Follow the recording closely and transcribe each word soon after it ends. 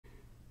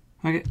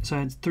Okay, so I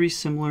had 3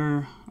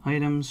 similar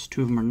items.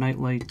 2 of them are night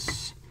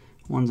lights.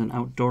 One's an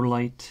outdoor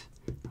light,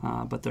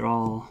 but they're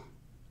all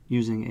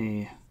using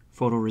a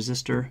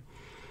photoresistor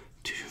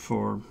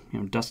for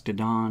dusk to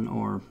dawn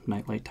or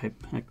nightlight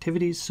type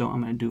activities. So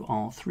I'm going to do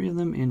all 3 of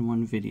them in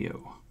one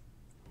video.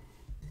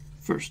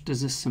 First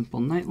is this simple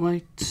night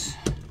light.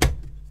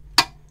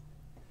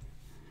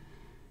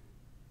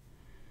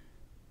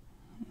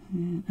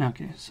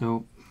 Okay,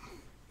 so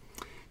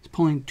it's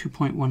pulling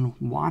 2.1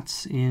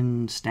 watts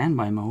in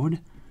standby mode.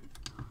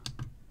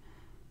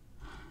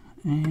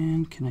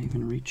 And can I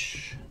even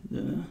reach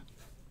the,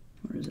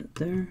 where is it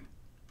there?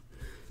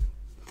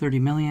 30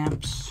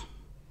 milliamps.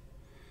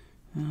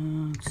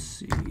 Let's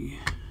see.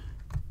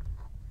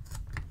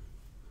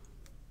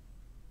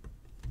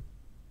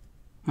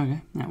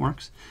 Okay, that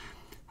works.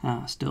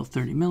 Still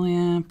 30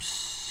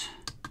 milliamps.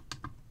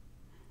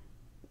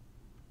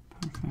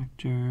 Power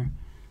factor.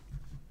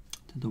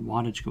 Did the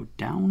wattage go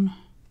down?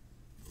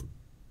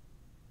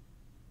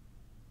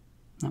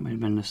 That might have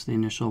been just the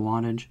initial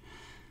wattage.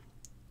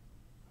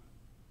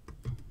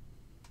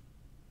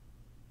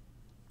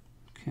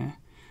 Okay,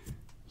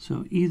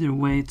 so either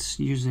way it's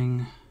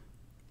using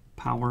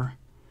power.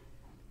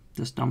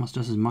 This almost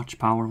does as much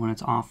power when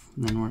it's off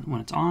than when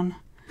it's on.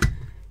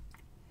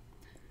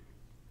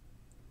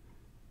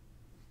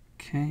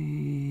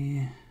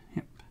 Okay,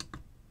 yep.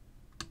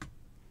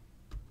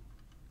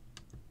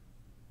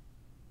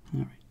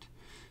 All right,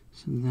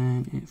 so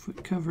then if we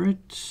cover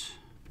it,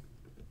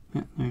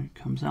 yeah, there it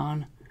comes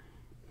on,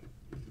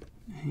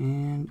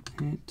 and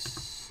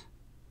it's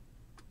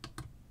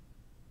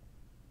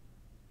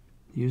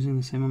using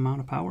the same amount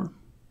of power.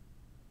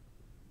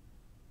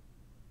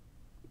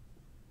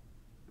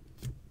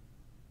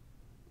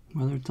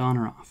 Whether it's on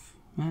or off.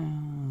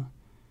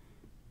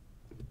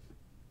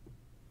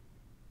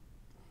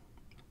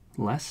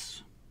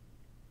 Less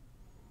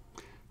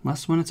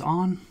when it's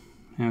on.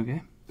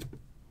 Okay.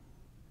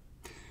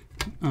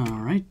 All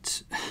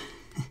right.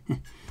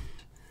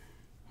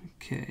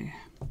 Okay.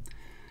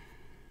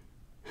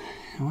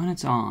 When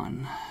it's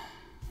on,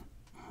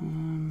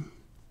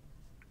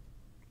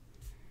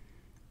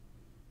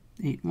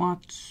 8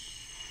 watts.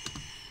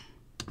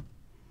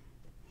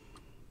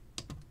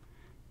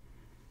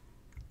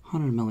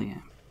 100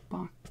 milliamp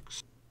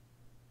box.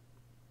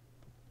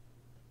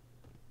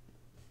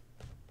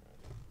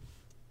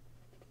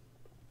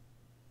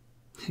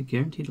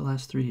 Guaranteed to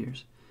last 3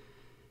 years.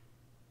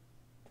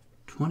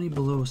 20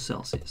 below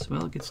Celsius.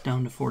 Well, it gets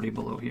down to 40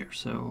 below here,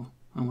 so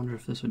I wonder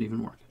if this would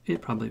even work. It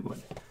probably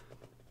would.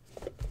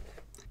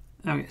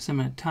 Okay, so I'm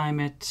going to time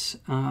it.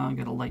 I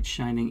got a light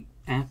shining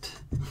at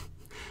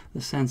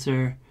the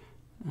sensor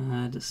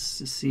just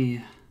to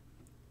see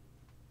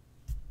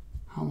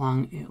how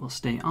long it will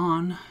stay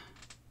on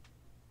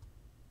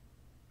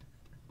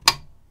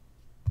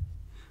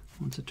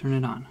once I turn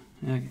it on.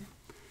 Okay,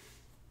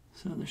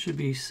 so there should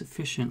be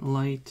sufficient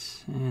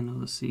light, and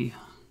we'll see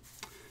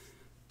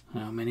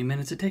how many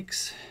minutes it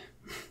takes.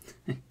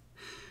 That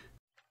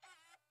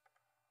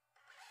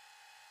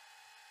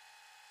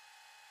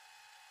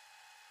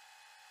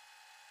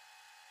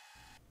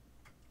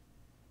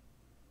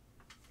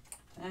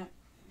can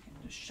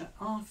just shut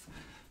off,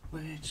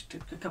 which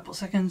took a couple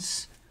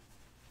seconds.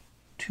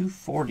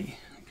 2:40,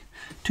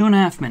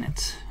 2.5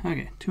 minutes.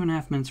 Okay,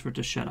 2.5 minutes for it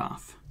to shut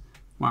off.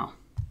 Wow.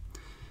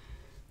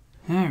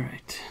 All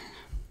right.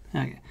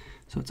 Okay,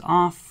 so it's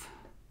off.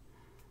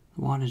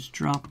 The wattage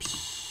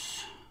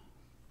drops.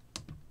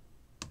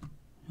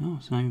 Oh,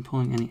 it's not even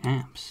pulling any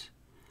amps.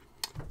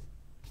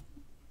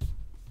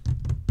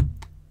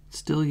 It's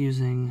still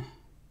using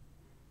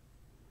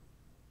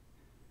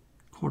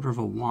 1/4 of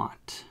a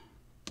watt,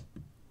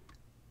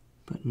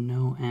 but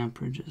no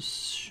amperage is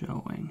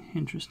showing.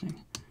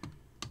 Interesting.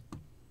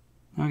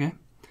 Okay.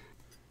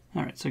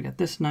 All right, so I got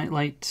this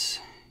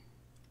nightlight,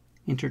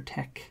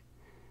 INTERTEK,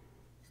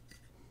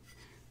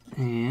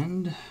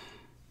 and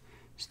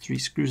there's 3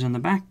 screws on the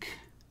back,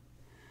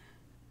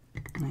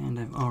 and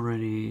I've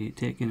already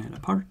taken it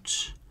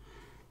apart.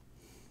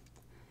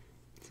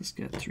 It's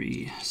got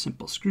 3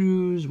 simple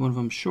screws. One of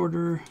them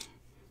shorter,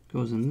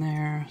 goes in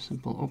there,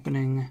 simple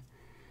opening,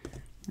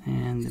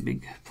 and the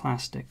big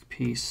plastic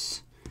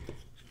piece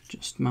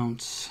just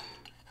mounts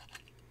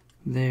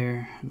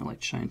there, and the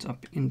light shines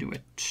up into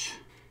it.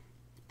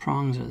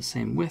 Prongs are the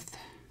same width,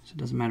 so it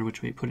doesn't matter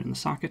which way you put it in the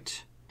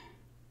socket.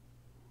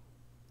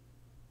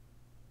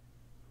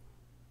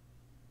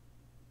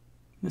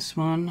 This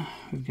one,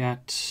 we've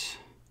got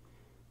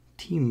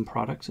Team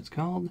Products, it's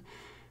called.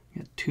 We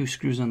got 2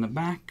 screws on the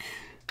back.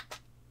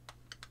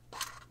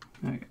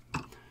 Okay.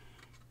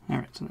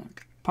 Alright, so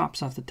that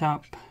pops off the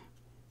top.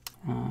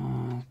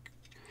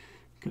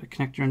 Got a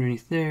connector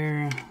underneath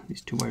there.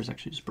 These 2 wires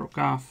actually just broke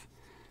off.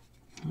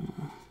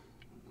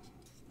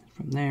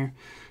 From there,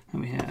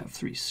 and we have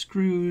 3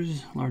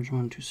 screws, large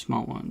one, 2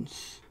 small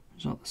ones.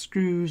 There's all the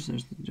screws,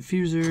 there's the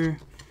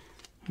diffuser,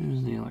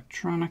 there's the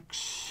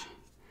electronics.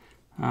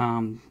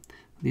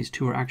 These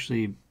 2 are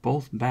actually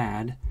both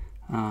bad.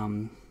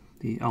 All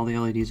the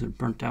LEDs are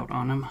burnt out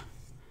on them.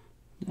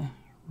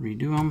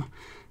 Redo them.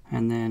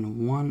 and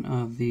then one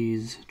of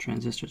these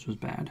transistors was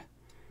bad.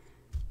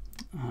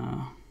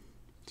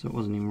 So it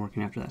wasn't even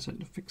working after that, so I had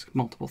to fix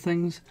multiple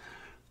things.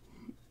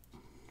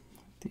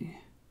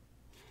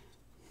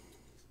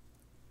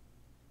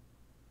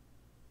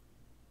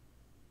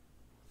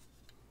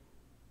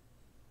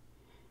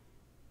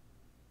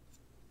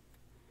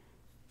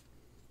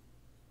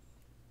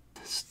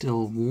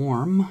 Still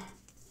warm.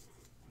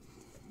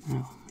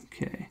 Oh,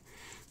 okay,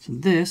 so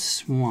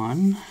this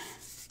one,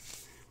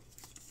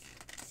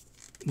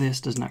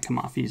 this does not come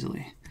off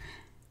easily.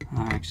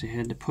 I actually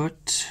had to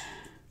put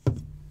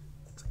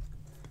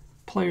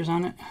pliers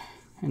on it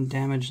and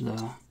damage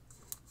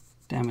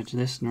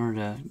this in order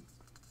to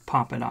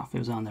pop it off. It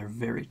was on there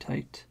very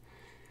tight.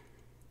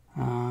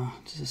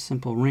 Just a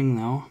simple ring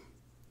though.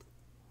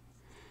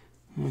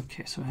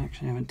 Okay, so I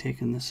actually haven't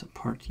taken this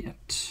apart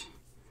yet.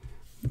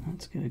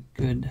 Let's get a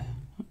good,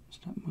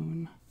 stop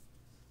moving.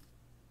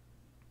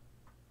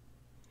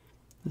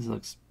 This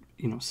looks,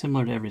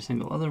 similar to every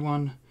single other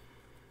one.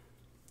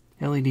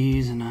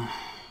 LEDs and a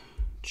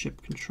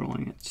chip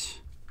controlling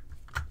it.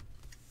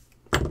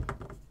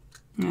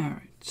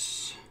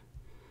 Alright,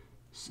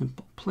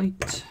 simple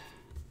plate.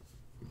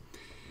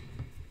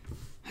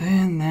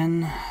 And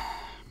then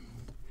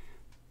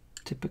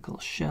typical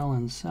shell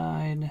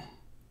inside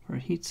for a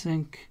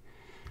heatsink.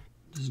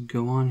 Just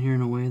go on here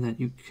in a way that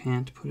you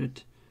can't put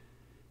it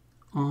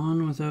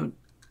on without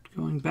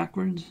going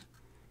backwards.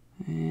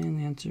 And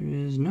the answer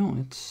is no,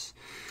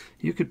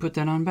 you could put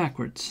that on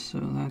backwards, so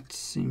that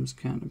seems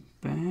kind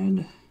of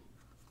bad.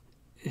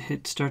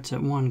 It starts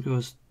at 1,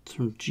 goes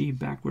from G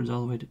backwards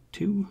all the way to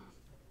 2.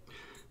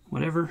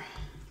 Whatever.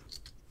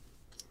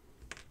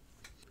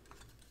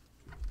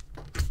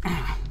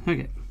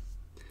 Okay.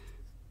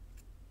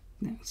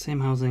 Yeah,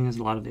 same housing as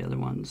a lot of the other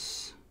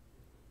ones.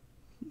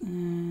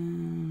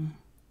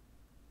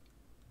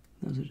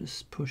 Those are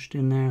just pushed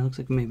in there. Looks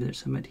like maybe there's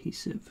some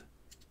adhesive.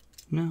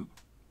 No,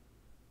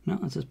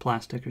 that's just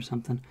plastic or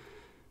something.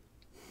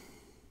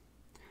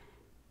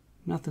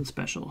 Nothing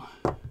special.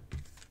 All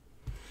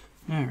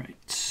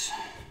right.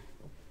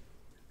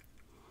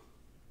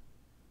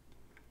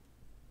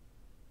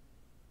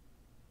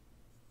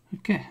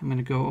 Okay, I'm going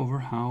to go over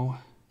how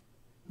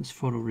this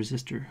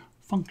photoresistor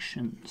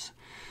functions.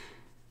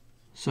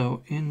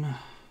 So in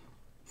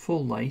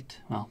full light,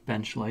 well,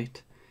 bench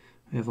light,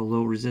 we have a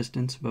low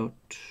resistance, about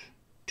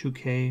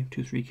 2K,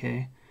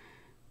 3K,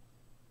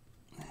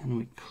 and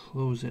we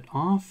close it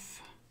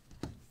off,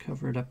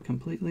 cover it up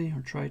completely,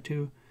 or try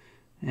to,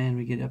 and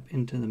we get up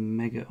into the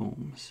mega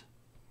ohms.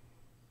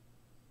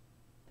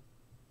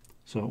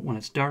 So when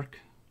it's dark,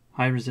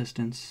 high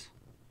resistance.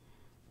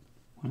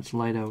 When it's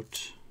light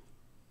out,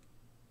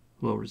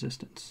 low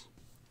resistance.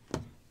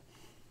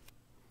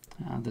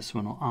 This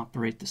one will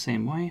operate the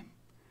same way.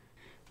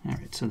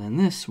 Alright, so then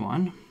this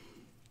one,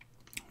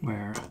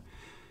 where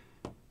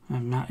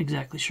I'm not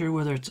exactly sure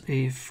whether it's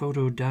a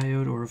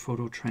photodiode or a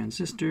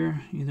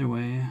phototransistor, either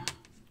way.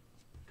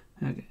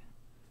 Okay,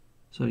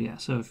 so yeah,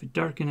 so if you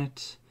darken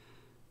it,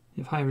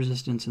 you have high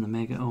resistance in the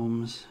mega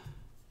ohms,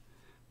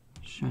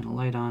 shine a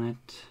light on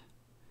it,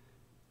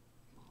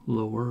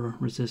 lower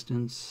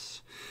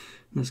resistance,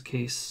 in this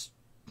case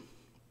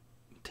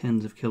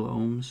tens of kilo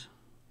ohms.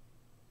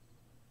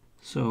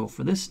 So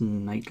for this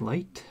night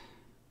light,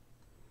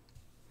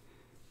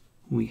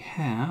 we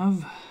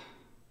have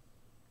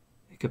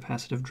a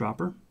capacitive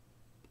dropper,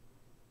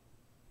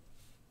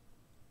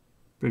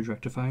 bridge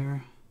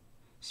rectifier,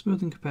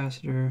 smoothing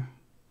capacitor,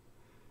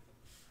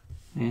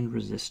 and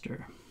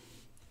resistor.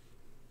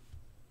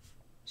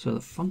 So the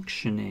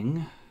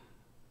functioning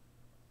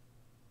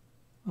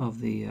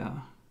of the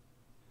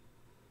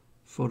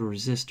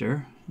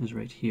photoresistor is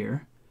right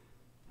here,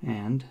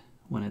 and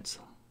when it's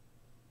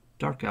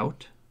dark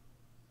out,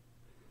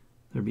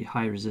 there'd be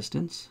high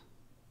resistance,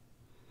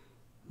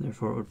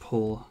 therefore it would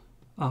pull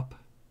up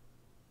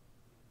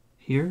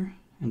here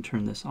and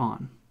turn this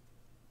on.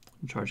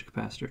 Charge the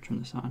capacitor, turn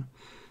this on.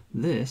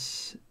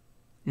 This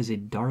is a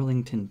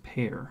Darlington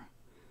pair,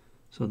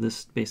 so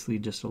this basically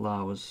just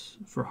allows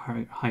for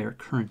higher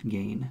current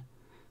gain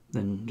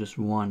than just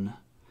one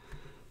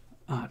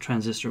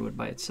transistor would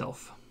by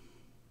itself.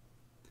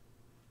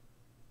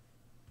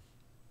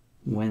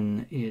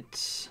 When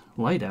it's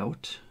light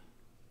out,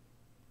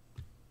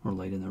 or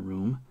light in the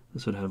room,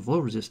 this would have low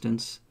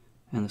resistance,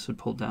 and this would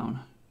pull down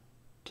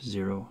to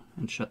 0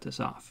 and shut this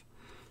off.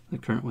 The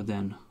current would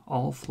then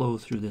all flow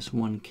through this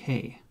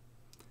 1K.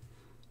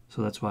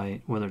 So that's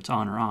why, whether it's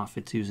on or off,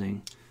 it's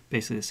using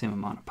basically the same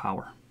amount of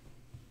power.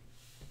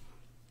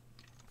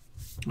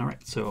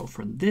 Alright, so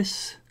for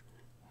this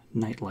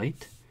night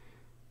light,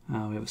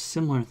 we have a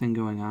similar thing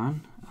going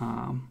on.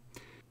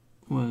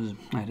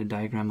 I had to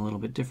diagram a little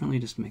bit differently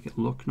just to make it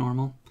look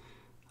normal.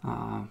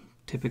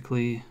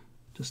 Typically,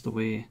 just the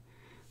way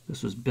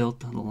this was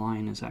built, the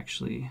line is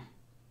actually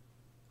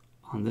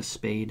on this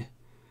spade.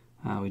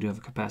 We do have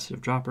a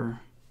capacitive dropper.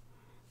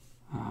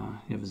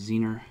 You have a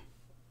zener,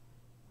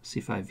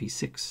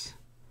 C5V6.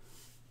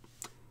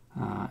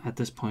 At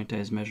this point, I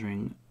was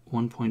measuring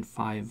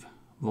 1.5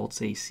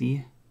 volts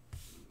AC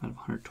out of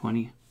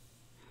 120.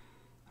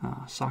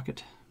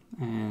 socket,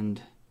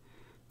 and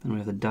then we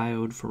have the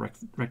diode for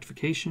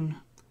rectification,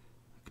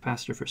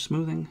 capacitor for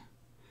smoothing,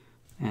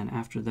 and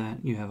after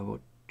that you have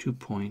about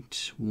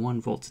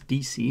 2.1 volts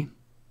DC.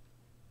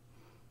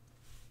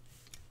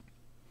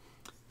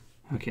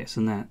 Okay,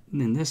 so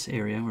in this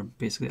area we're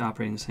basically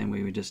operating the same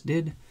way we just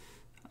did.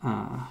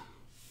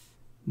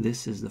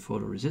 This is the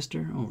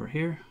photoresistor over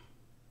here.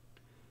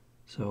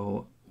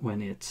 So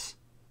when it's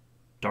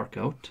dark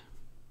out,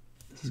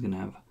 this is going to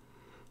have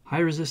high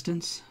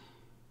resistance.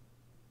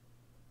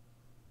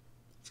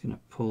 It's going to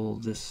pull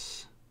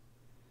this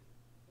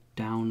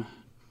down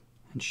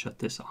and shut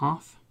this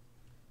off.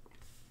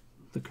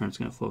 The current's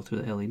going to flow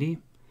through the LED.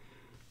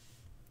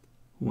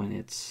 When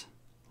it's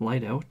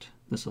light out,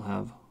 this will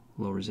have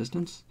low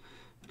resistance.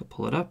 It'll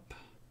pull it up,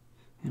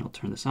 and it'll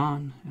turn this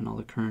on, and all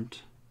the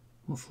current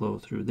will flow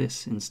through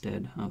this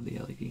instead of the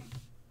LED.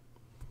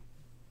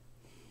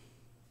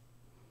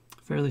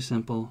 Fairly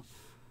simple,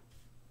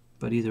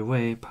 but either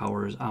way,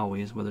 power is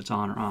always, whether it's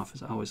on or off,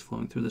 is always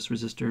flowing through this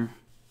resistor,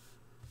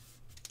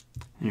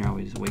 and you're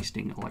always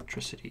wasting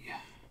electricity.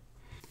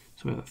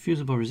 So we have a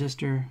fusible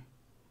resistor,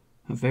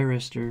 a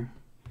varistor,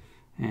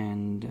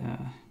 and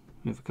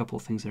we have a couple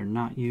of things that are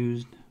not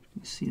used. You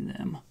can see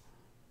them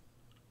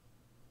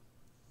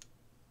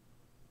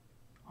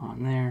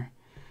on there.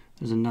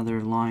 There's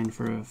another line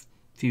for a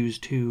fuse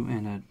 2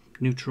 and a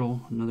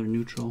neutral, another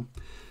neutral,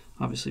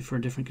 obviously for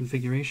a different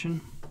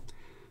configuration.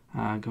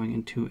 Going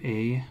into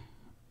a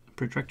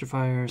bridge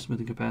rectifier,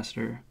 smoothing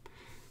capacitor,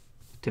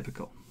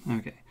 typical.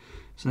 Okay,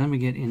 so then we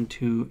get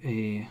into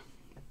a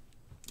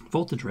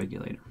voltage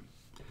regulator.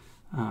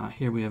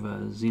 Here we have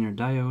a zener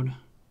diode,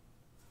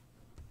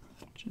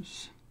 which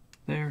is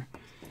there.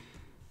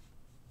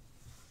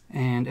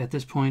 And at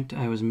this point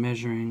I was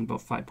measuring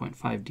about 5.5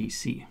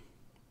 DC.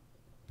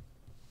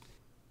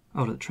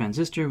 Out of the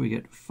transistor we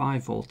get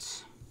 5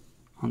 volts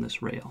on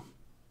this rail.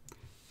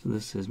 So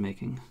this is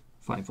making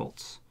 5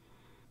 volts.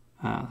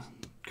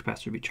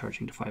 Capacitor will be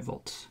charging to 5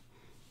 volts.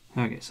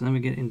 Okay, so then we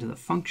get into the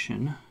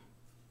function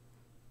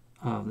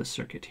of the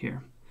circuit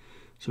here.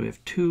 So we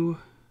have two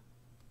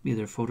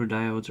either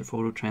photodiodes or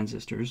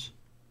phototransistors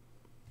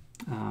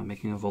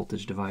making a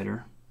voltage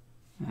divider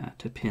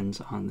to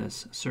pins on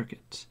this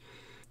circuit.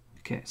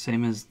 Okay,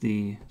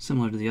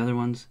 similar to the other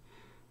ones.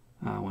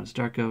 When it's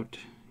dark out,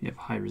 you have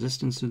high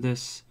resistance to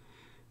this.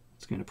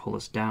 It's going to pull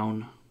us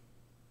down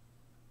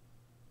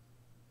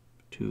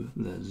to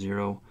the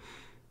 0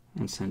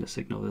 and send a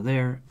signal to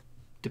there,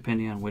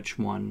 depending on which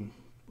one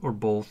or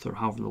both, or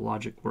however the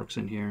logic works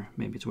in here.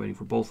 Maybe it's waiting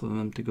for both of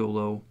them to go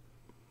low.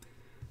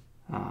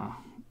 And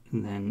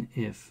then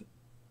if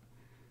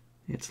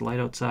it's light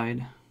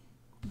outside,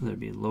 there'd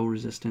be low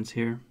resistance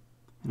here,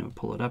 and it would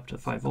pull it up to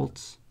 5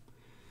 volts,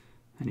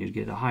 and you'd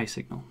get a high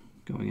signal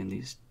going in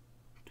these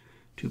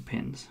two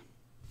pins.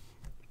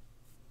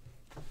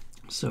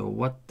 So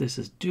what this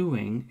is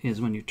doing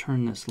is when you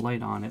turn this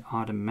light on, it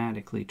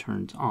automatically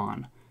turns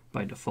on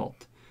by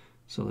default.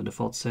 So the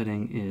default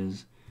setting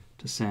is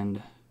to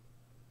send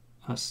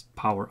us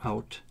power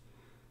out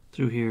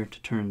through here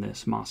to turn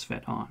this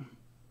MOSFET on,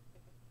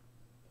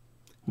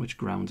 which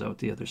grounds out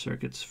the other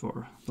circuits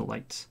for the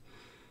lights.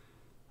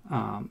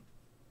 And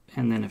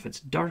then if it's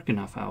dark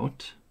enough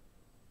out,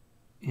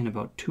 in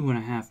about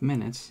 2.5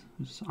 minutes,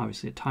 there's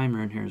obviously a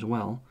timer in here as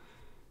well,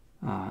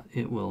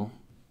 it will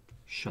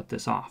shut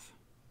this off.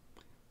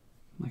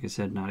 Like I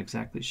said, not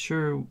exactly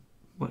sure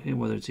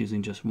whether it's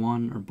using just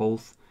one or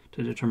both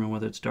to determine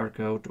whether it's dark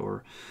out,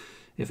 or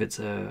if it's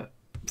a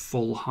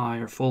full high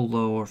or full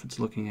low, or if it's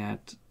looking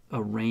at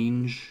a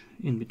range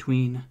in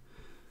between,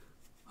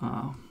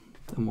 a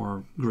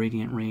more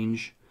gradient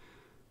range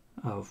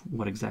of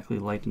what exactly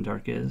light and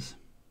dark is.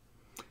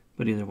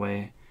 But either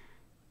way,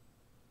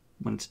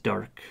 when it's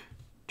dark,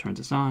 it turns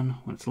us on.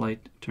 When it's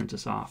light, it turns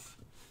us off.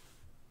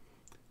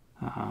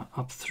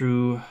 Up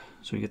through,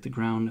 so we get the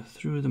ground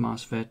through the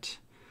MOSFET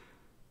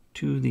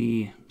to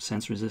the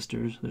sense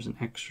resistors. There's an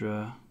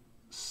extra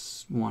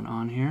one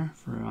on here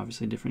for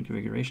obviously different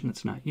configuration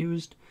that's not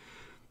used.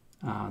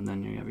 And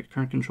then you have your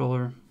current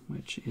controller,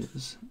 which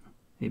is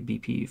a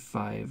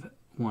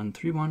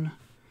BP5131,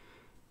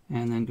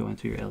 and then going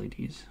through your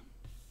LEDs.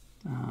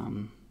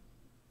 And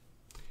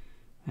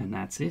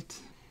that's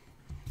it.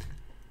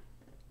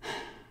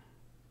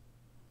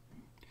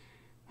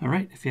 All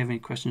right, if you have any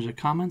questions or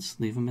comments,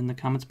 leave them in the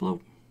comments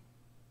below.